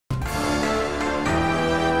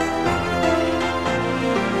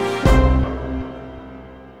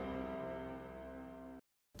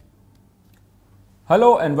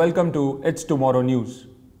Hello and welcome to It's Tomorrow News.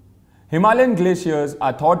 Himalayan glaciers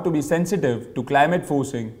are thought to be sensitive to climate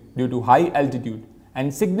forcing due to high altitude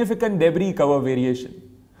and significant debris cover variation.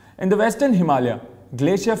 In the western Himalaya,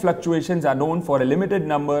 glacier fluctuations are known for a limited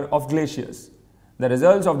number of glaciers. The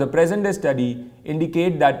results of the present-day study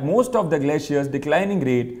indicate that most of the glaciers' declining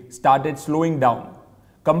rate started slowing down,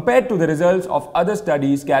 compared to the results of other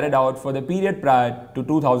studies carried out for the period prior to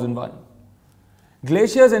 2001.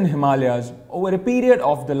 Glaciers in Himalayas over a period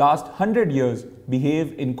of the last 100 years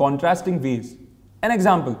behave in contrasting ways. An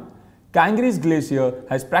example, Kangri's glacier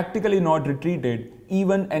has practically not retreated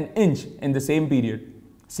even an inch in the same period.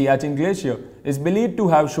 Siachen Glacier is believed to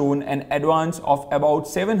have shown an advance of about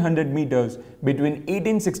 700 meters between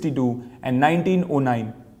 1862 and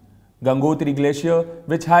 1909. Gangotri Glacier,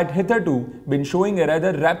 which had hitherto been showing a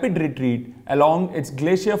rather rapid retreat along its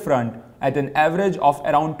glacier front at an average of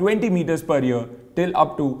around 20 meters per year till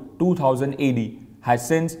up to 2000 AD, has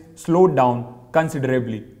since slowed down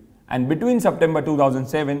considerably, and between September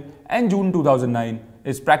 2007 and June 2009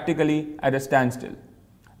 is practically at a standstill.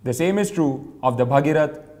 The same is true of the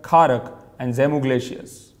Bhagirath, Kharak and Zemu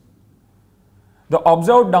glaciers. The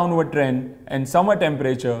observed downward trend in summer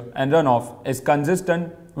temperature and runoff is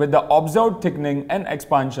consistent with the observed thickening and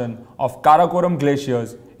expansion of Karakoram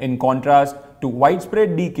glaciers, in contrast to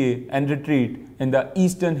widespread decay and retreat in the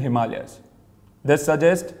eastern Himalayas. This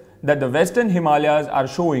suggests that the western Himalayas are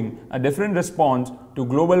showing a different response to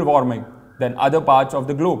global warming than other parts of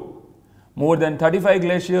the globe. More than 35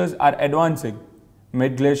 glaciers are advancing,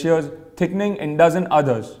 mid-glaciers thickening in dozen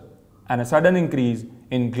others, and a sudden increase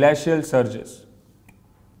in glacial surges.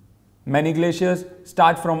 Many glaciers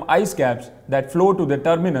start from ice caps that flow to the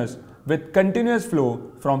terminus with continuous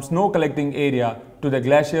flow from snow collecting area to the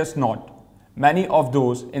glacier snot. Many of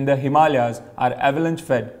those in the Himalayas are avalanche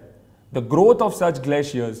fed. The growth of such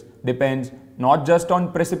glaciers depends not just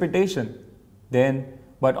on precipitation,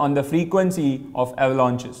 but on the frequency of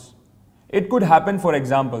avalanches. It could happen, for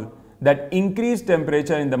example, that increased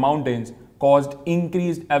temperature in the mountains caused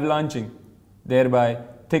increased avalanching, thereby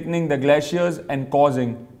thickening the glaciers and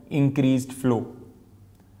causing increased flow.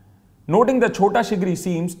 Noting the Chota Shigri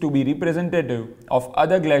seems to be representative of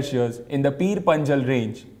other glaciers in the Pir Panjal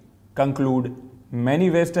range, conclude many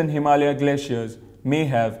western Himalaya glaciers may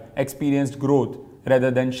have experienced growth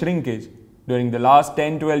rather than shrinkage during the last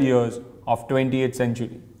 10-12 years of 20th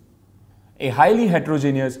century. A highly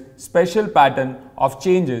heterogeneous special pattern of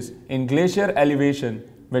changes in glacier elevation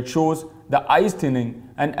which shows the ice thinning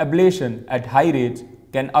and ablation at high rates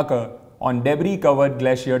can occur on debris-covered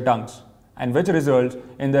glacier tongues, and which results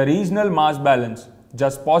in the regional mass balance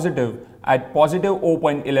just positive at positive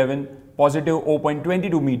 0.11, positive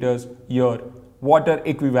 0.22 meters year water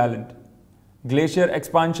equivalent. Glacier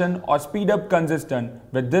expansion or speed up consistent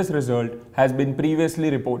with this result has been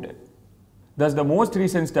previously reported. Thus, the most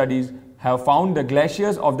recent studies have found the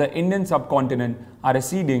glaciers of the Indian subcontinent are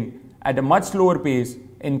receding at a much slower pace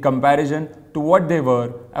in comparison to what they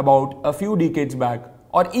were about a few decades back,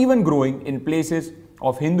 or even growing in places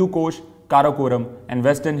of Hindu Kush, Karakoram and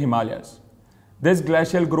Western Himalayas. This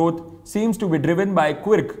glacial growth seems to be driven by a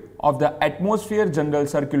quirk of the atmosphere general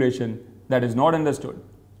circulation that is not understood.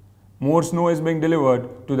 More snow is being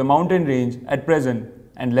delivered to the mountain range at present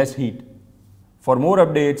and less heat. For more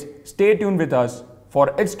updates, stay tuned with us.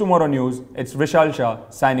 For It's Tomorrow News, it's Vishal Shah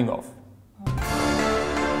signing off.